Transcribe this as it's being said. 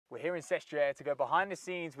We're here in Sestriere to go behind the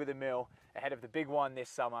scenes with Emile ahead of the big one this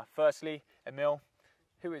summer. Firstly, Emile,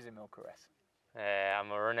 who is Emile Cairess?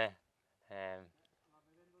 I'm a runner.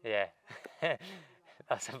 Yeah,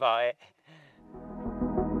 that's about it.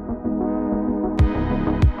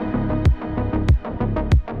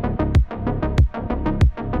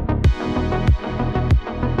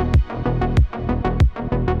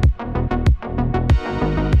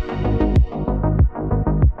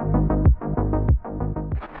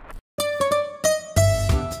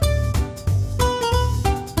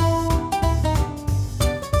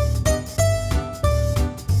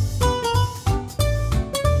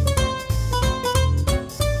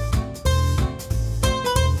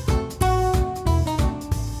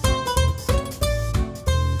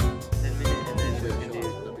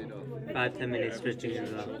 About 10 minutes stretching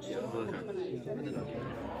as well.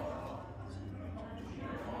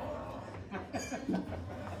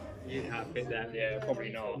 You can't fit that. Yeah, probably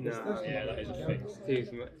not. No. Yeah, that is a fix. Too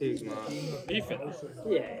smart. Are you fit?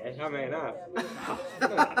 Yeah, I mean that.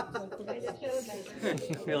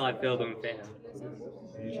 I feel like Bill don't fit.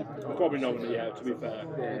 Probably not going to, yeah, to be fair.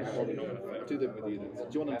 Yeah. Probably not going to fit. Do them with you then. Do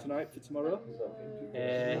you want them tonight for tomorrow?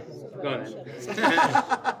 Go on then.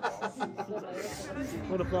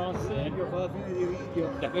 What a France,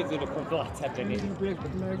 Definitely going to come for like 10 minutes.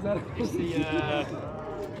 It's the,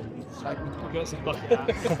 got some bucket.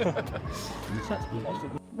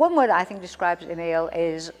 One word I think describes Emile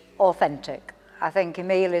is authentic. I think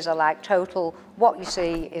Emile is a total, what you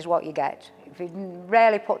see is what you get. He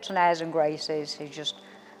rarely puts on airs and graces, he's just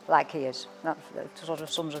like he is. That sort of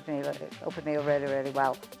sums up Emile really, really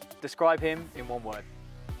well. Describe him in one word.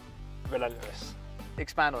 Relentless.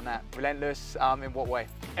 Expand on that. Relentless, in what way?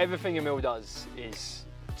 Everything Emile does is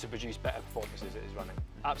to produce better performances at his running.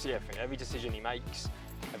 Absolutely everything. Every decision he makes,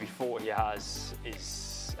 every thought he has,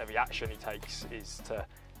 every action he takes is to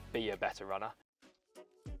be a better runner.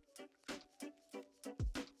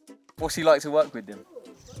 What's he like to work with him?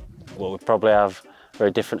 Well, we probably have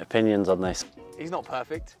very different opinions on this. He's not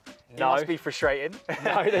perfect. No. He must be frustrating.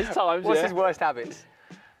 No, there's times, What's yeah. his worst habits?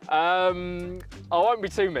 I won't be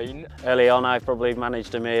too mean. Early on, I probably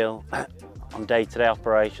managed Emile on day-to-day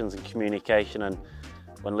operations and communication, and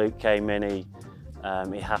when Luke came in, he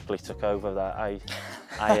happily took over that.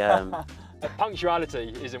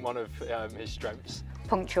 Punctuality isn't one of his strengths.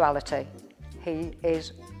 Punctuality. He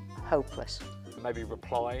is hopeless. Maybe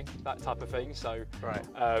replying, that type of thing. So, right.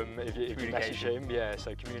 If you message him, yeah.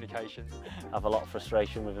 So communication. I have a lot of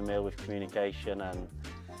frustration with Emile with communication and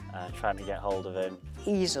trying to get hold of him.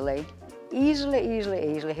 Easily. His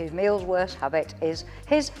Emile's worst habit is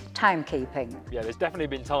his timekeeping. Yeah, there's definitely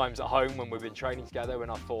been times at home when we've been training together when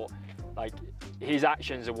I thought, his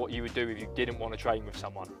actions are what you would do if you didn't want to train with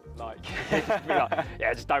someone.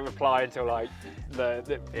 Just don't reply until like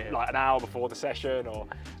an hour before the session, or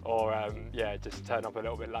just turn up a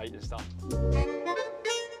little bit late and stuff.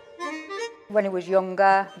 When he was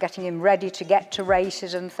younger, getting him ready to get to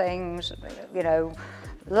races and things,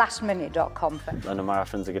 lastminute.com. And the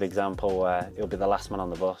marathon's a good example where he'll be the last man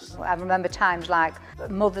on the bus. I remember times like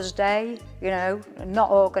Mother's Day,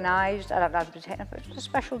 not organised, and I'd be thinking, it's a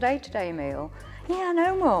special day today, Emile. Yeah, I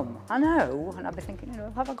know, Mum, I know. And I'd be thinking,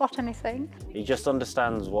 have I got anything? He just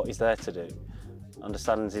understands what he's there to do,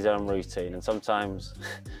 understands his own routine, and sometimes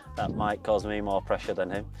that might cause me more pressure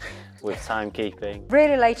than him with timekeeping.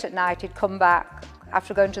 Really late at night, he'd come back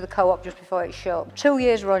after going to the co-op just before it shut. 2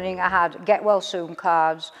 years running, I had Get Well Soon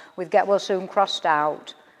cards with Get Well Soon crossed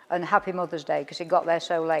out and Happy Mother's Day because he got there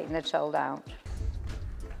so late and they'd sold out.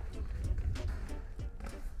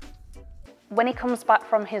 When he comes back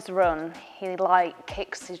from his run, he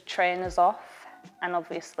kicks his trainers off, and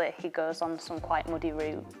obviously he goes on some quite muddy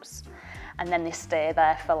routes, and then they stay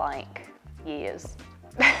there for years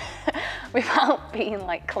without being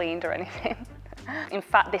cleaned or anything. In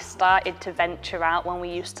fact, they started to venture out when we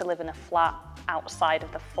used to live in a flat outside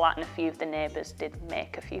of the flat, and a few of the neighbours did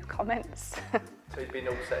make a few comments. So he's been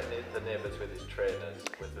upsetting the neighbours with his trainers,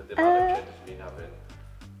 with the amount of trainers he's been having?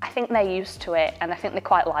 I think they're used to it, and I think they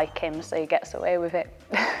quite like him, so he gets away with it.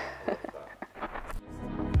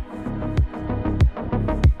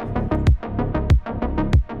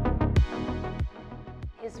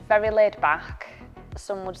 He's very laid back,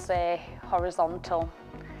 some would say horizontal,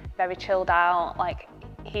 very chilled out.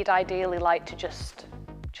 He'd ideally like to just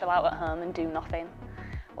chill out at home and do nothing,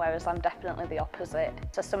 whereas I'm definitely the opposite.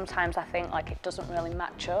 So sometimes I think it doesn't really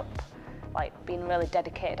match up, being a really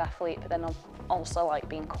dedicated athlete, but then I'm also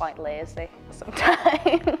being quite lazy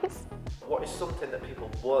sometimes. What is something that people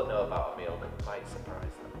won't know about Emile that might surprise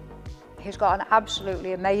them? He's got an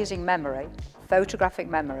absolutely amazing memory, photographic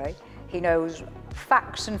memory. He knows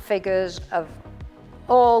facts and figures of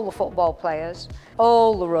all the football players,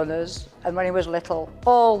 all the runners, and when he was little,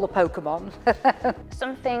 all the Pokemon.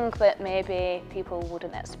 Something that maybe people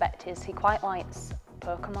wouldn't expect is he quite likes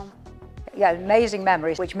Pokemon. Yeah, amazing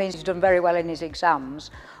memories, which means he's done very well in his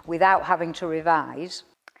exams without having to revise.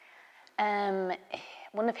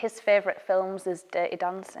 One of his favourite films is Dirty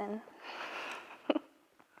Dancing.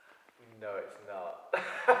 No, it's not.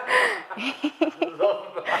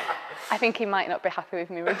 I think he might not be happy with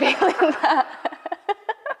me revealing that.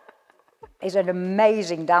 He's an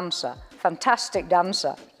amazing dancer, fantastic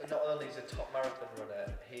dancer. So not only is he a top marathon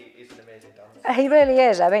runner, he is an amazing dancer. He really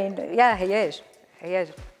is. I mean, yeah, he is. He is.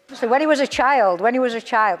 So when he was a child,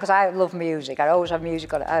 because I love music, I always have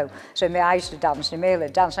music on at home. So I used to dance, and Emile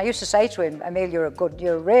would dance. And I used to say to him, Emile, you're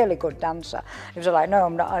a really good dancer. He was like, no,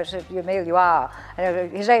 I'm not. I said, Emile, you are.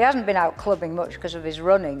 And he hasn't been out clubbing much because of his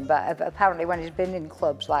running, but apparently when he's been in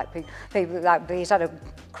clubs, like people, like he's had a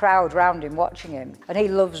crowd round him watching him, and he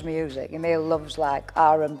loves music. Emile loves like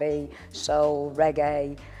R&B, soul,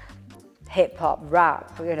 reggae, hip hop,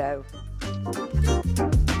 rap, you know.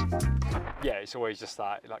 Yeah, it's always just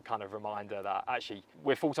that like kind of reminder that actually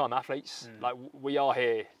we're full-time athletes. Like we are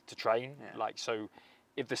here to train. Yeah. Like so,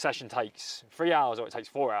 if the session takes 3 hours or it takes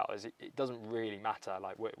 4 hours, it doesn't really matter.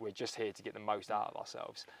 Like we're just here to get the most out of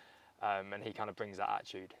ourselves, and he kind of brings that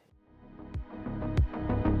attitude.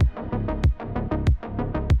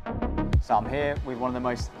 So I'm here with one of the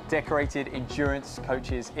most decorated endurance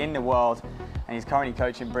coaches in the world, and he's currently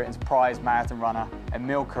coaching Britain's prize marathon runner,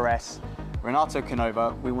 Emile Cairess. Renato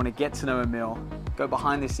Canova. We want to get to know Emile, go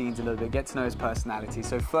behind the scenes a little bit, get to know his personality.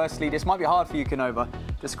 So firstly, this might be hard for you, Canova.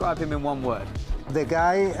 Describe him in one word. The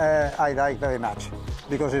guy I like very much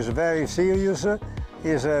because he's very serious.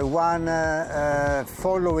 He's one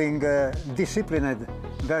following disciplined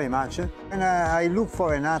very much. And I look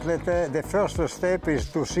for an athlete. The first step is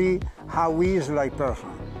to see how he is like person.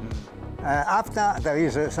 After there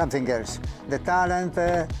is something else, the talent,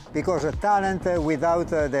 because the talent without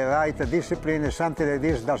the right discipline, something like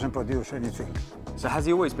this doesn't produce anything. So has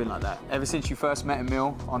he always been like that? Ever since you first met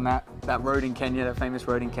Emile on that road in Kenya, that famous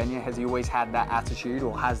road in Kenya, has he always had that attitude,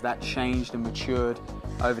 or has that changed and matured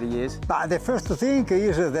over the years? But the first thing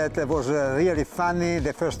is that it was really funny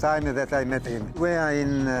the first time that I met him. We are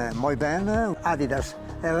in Moyben, Adidas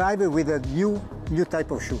arrived with a new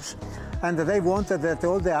type of shoes. And they wanted that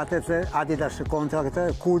all the athletes, Adidas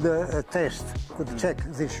contractor, could could check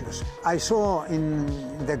these shoes. I saw in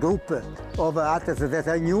the group of athletes that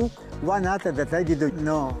I knew, one athlete that I didn't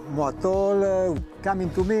know at all,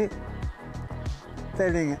 coming to me,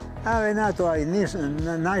 telling, Renato,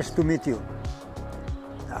 nice to meet you.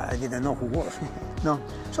 I didn't know who was. No.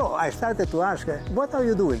 So I started to ask, what are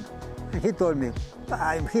you doing? And he told me,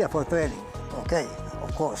 I'm here for training. Okay.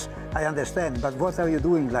 Of course, I understand, but what are you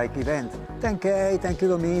doing like event? 10K, 10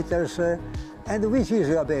 kilometers, and which is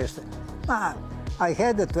your best? I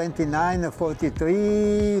had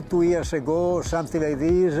 29:43 2 years ago, something like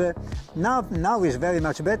this. Now it's very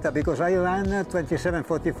much better because I ran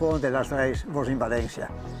 27:44, the last race was in Valencia.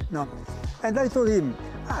 No. And I told him,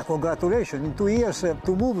 congratulations, in 2 years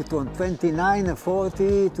to move from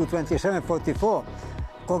 29:40 to 27:44.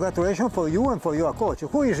 Congratulations for you and for your coach.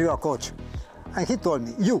 Who is your coach? And he told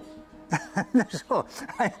me, you. So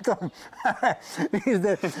I thought,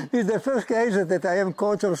 it's the first case that I am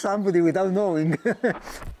coach of somebody without knowing.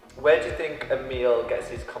 Where do you think Emile gets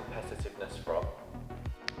his competitiveness from?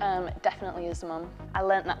 Definitely his mum. I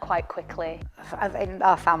learnt that quite quickly. In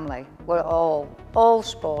our family, we're all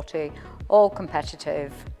sporty, all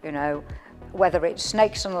competitive, you know. Whether it's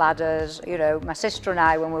snakes and ladders, you know, my sister and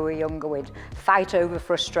I, when we were younger, we'd fight over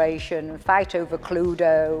frustration, fight over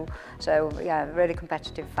Cluedo. So, yeah, really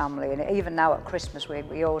competitive family. And even now at Christmas,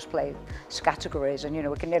 we always play categories, and, you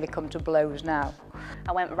know, we can nearly come to blows now.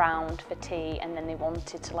 I went round for tea, and then they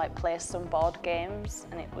wanted to, like, play some board games,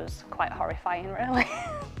 and it was quite horrifying, really.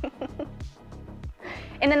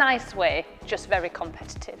 In a nice way, just very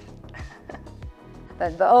competitive.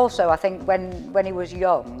 But also, I think when he was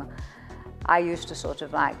young, I used to sort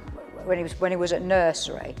of like, when he was at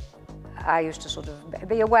nursery, I used to sort of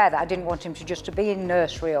be aware that I didn't want him to be in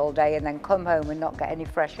nursery all day and then come home and not get any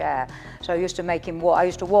fresh air. So I used to make him walk. I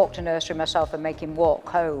used to walk to nursery myself and make him walk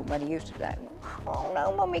home, and he used to say, oh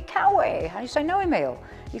no, Mummy, Cowie. And I say, no, Emile,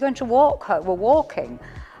 you're going to walk home. We're walking.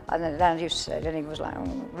 And then I used to say, and he was like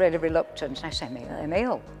really reluctant. And I said,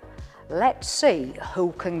 Emile, let's see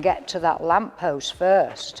who can get to that lamppost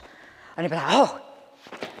first. And he'd be like, oh.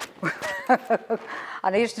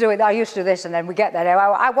 And I used to do it, I used to do this, and then we get there,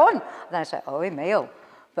 I won. And then I say, oh, Emile,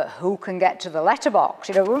 but who can get to the letterbox,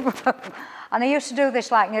 you know? And he used to do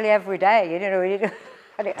this like nearly every day, you know,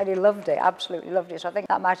 and he loved it, absolutely loved it. So I think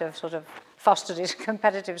that might have sort of fostered his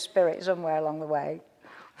competitive spirit somewhere along the way.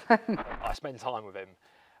 I spend time with him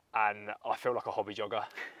and I feel like a hobby jogger.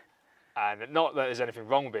 And not that there's anything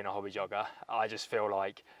wrong with being a hobby jogger, I just feel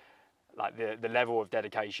like the level of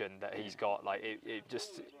dedication that he's got, like it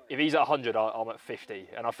just, if he's at 100, I'm at 50,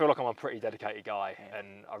 and I feel like I'm a pretty dedicated guy,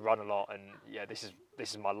 and I run a lot, and yeah, this is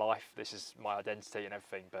my life, this is my identity and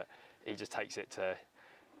everything, but he just takes it to a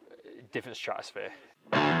different stratosphere.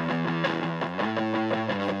 Yeah,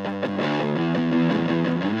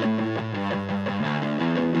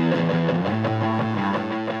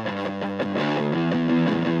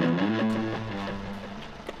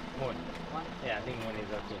 I think one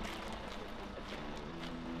is okay.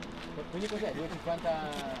 Quindi cos'è?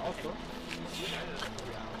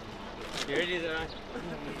 2,58? You ready, Zara?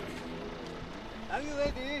 Are you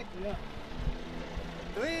ready? Yeah.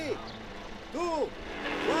 3, 2, 1,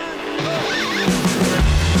 go!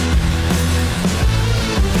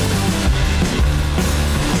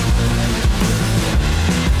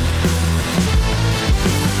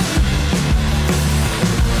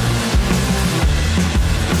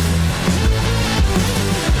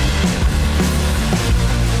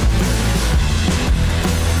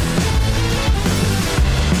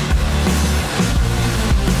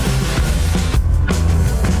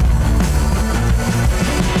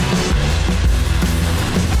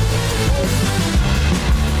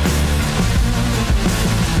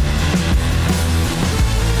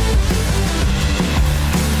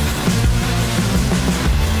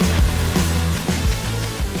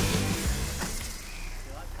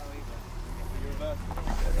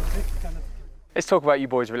 Let's talk about you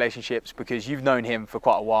boys' relationships, because you've known him for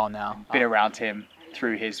quite a while now, been around him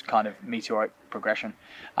through his kind of meteoric progression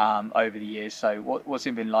over the years. So what's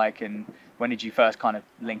it been like, and when did you first kind of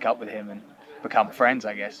link up with him and become friends,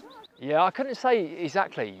 I guess? Yeah, I couldn't say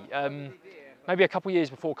exactly. Maybe a couple of years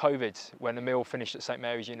before COVID, when Emile finished at St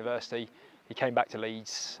Mary's University, he came back to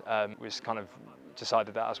Leeds, was kind of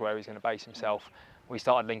decided that was where he was going to base himself. We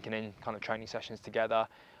started linking in kind of training sessions together.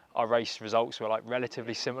 Our race results were like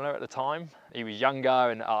relatively similar at the time. He was younger,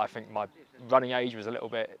 and I think my running age was a little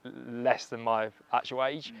bit less than my actual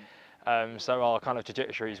age. So our kind of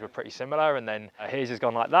trajectories were pretty similar, and then his has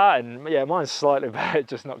gone like that, and yeah, mine's slightly better,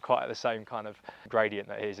 just not quite at the same kind of gradient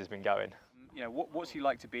that his has been going. You know, what's he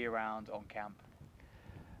like to be around on camp?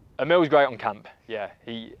 Emile's great on camp, yeah.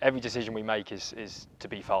 Every decision we make is to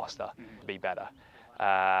be faster, to be better.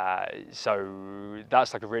 So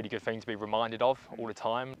that's like a really good thing to be reminded of all the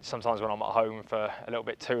time. Sometimes when I'm at home for a little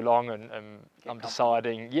bit too long and I'm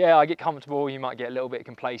deciding, yeah, I get comfortable, you might get a little bit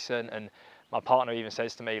complacent, and my partner even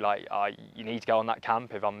says to me, like, you need to go on that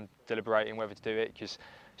camp if I'm deliberating whether to do it, because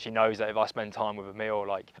she knows that if I spend time with Emile,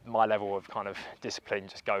 like, my level of kind of discipline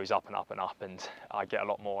just goes up and up and up, and I get a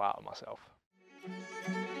lot more out of myself.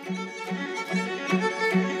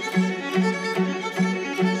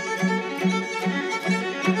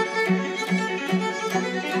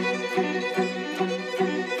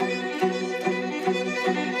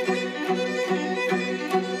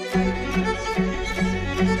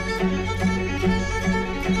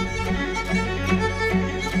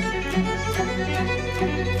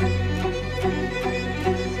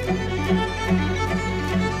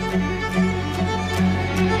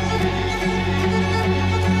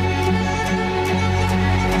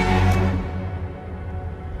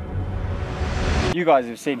 You guys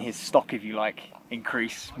have seen his stock, if you like,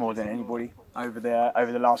 increase more than anybody over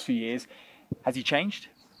the last few years. Has he changed?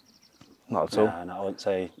 Not at all. No, I wouldn't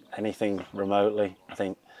say anything remotely. I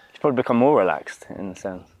think He's probably become more relaxed in a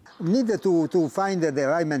sense. Needed to find the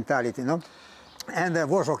right mentality, no? And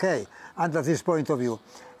was okay under this point of view.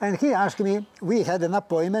 And he asked me, we had an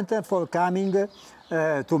appointment for coming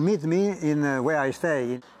to meet me in where I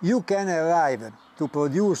stay. You can arrive to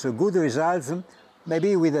produce good results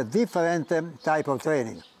maybe with a different type of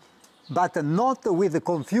training, but not with the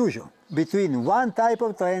confusion between one type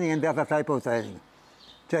of training and the other type of training.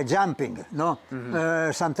 So jumping, no?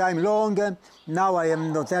 Sometime long, now I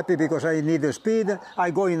am not happy because I need the speed,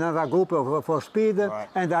 I go in another group for speed, right,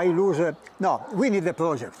 and I lose. No, we need the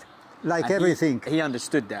project, like and everything. He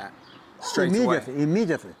understood that straight away.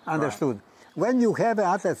 Immediately understood. Right. When you have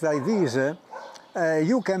athletes like these,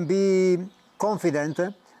 you can be confident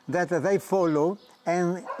that they follow,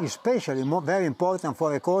 and especially very important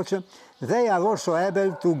for a coach, they are also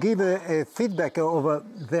able to give a feedback over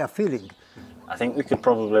their feeling. I think we could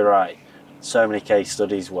probably write so many case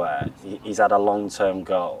studies where he's had a long-term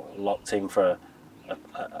goal, locked in for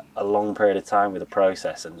a long period of time with the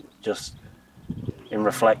process, and just in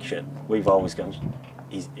reflection, we've always gone,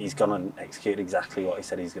 he's gone and executed exactly what he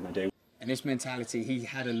said he's going to do. And this mentality, he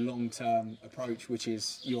had a long-term approach, which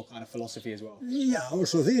is your kind of philosophy as well. Yeah,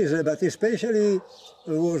 also this, but especially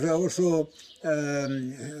was also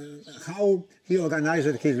how he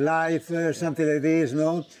organized his life, something like this,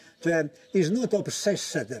 no? So, he's not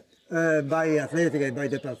obsessed by athletic, by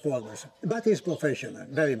the performance, but he's professional,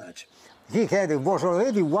 very much. He was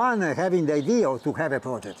already one having the idea to have a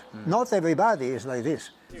project. Not everybody is like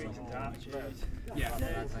this. Yeah.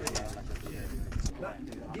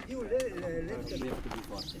 Did you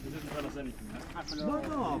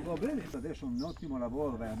No, va bene, adesso un ottimo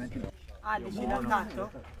lavoro veramente. Ah, dici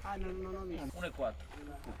l'attacco? Ah, non ho visto. 1,4.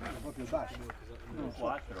 Proprio basso.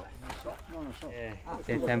 4. Non lo so.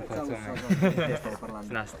 C'è il tempo, insomma.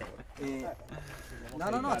 Snaste.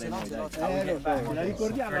 No, ce l'ho. La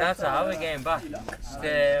ricordiamo. Renata, how are we getting back?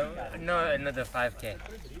 No, another 5K.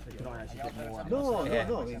 No,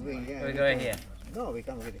 We're going here. No, we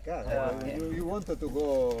come with the car. You wanted to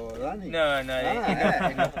go running? No,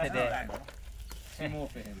 enough today.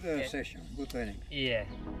 Good session, good training. Yeah.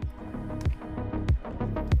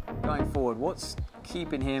 Going forward, what's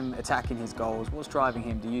keeping him attacking his goals? What's driving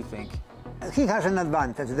him, do you think? He has an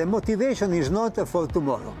advantage. The motivation is not for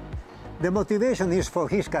tomorrow. The motivation is for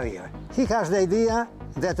his career. He has the idea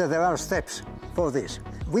that there are steps for this.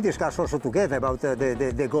 We discussed also together about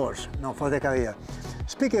the goals for the career.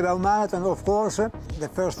 Speaking about marathon, of course, the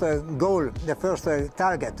first goal, the first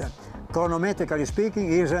target, chronometrically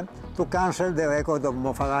speaking, is to cancel the record of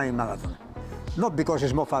Mo Farah in marathon. Not because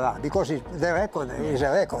it's Mo Farah, because the record is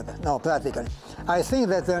a record, no, practically. I think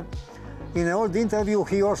that in an old interview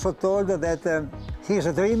he also told that his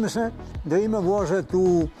dream was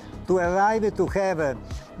to arrive to have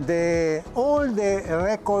all the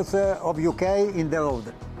records of UK in the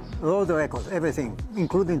road records, everything,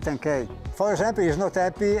 including 10K. For example, he's not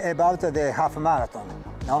happy about the half marathon,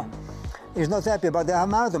 no? He's not happy about the half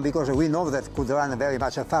marathon because we know that could run very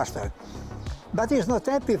much faster. But he's not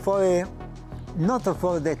happy not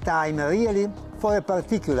for the time, really, for a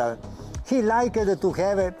particular. He liked to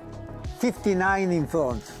have 59 in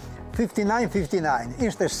front. 59-59.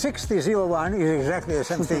 Instead 60-01 is exactly the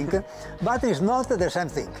same thing, but it's not the same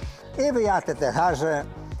thing. Every athlete has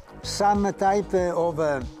some type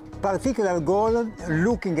of particular goal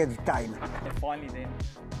looking at the time. And finally then,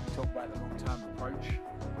 you talk about the long-term approach.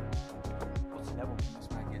 What's the level can this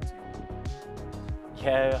man get to?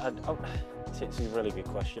 Yeah, it's a really good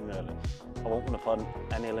question, really. I won't want to put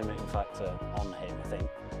any limiting factor on him. I think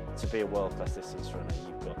to be a world-class distance runner,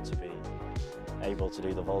 you've got to be able to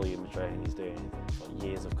do the volume of training he's doing for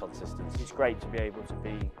years of consistency. It's great to be able to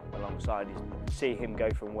be alongside him, see him go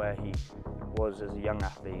from where he was as a young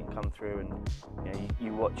athlete and come through, and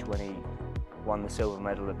you watch when he won the silver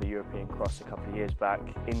medal at the European Cross a couple of years back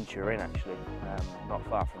in Turin, actually, not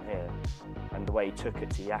far from here, and the way he took it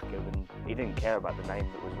to Jakub, and he didn't care about the name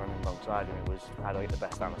that was running alongside him. It was, how do I get the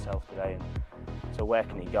best out of myself today? And so where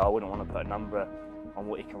can he go? I wouldn't want to put a number on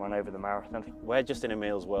what he can run over the marathon. We're just in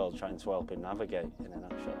Emile's world trying to help him navigate in a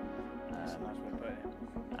nutshell.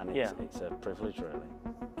 And it's a privilege, really.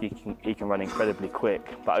 He can run incredibly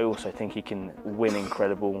quick, but I also think he can win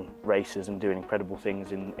incredible races and do incredible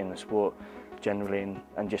things in the sport generally,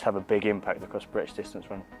 and just have a big impact across British distance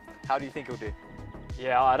running. How do you think he'll do?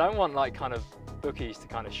 Yeah, I don't want like kind of bookies to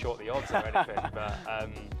kind of short the odds or anything, but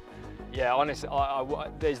yeah, honestly,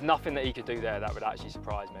 there's nothing that he could do there that would actually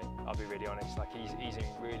surprise me. I'll be really honest. Like he's in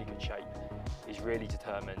really good shape. He's really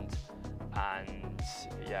determined, and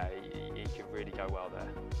yeah, he could really go well there.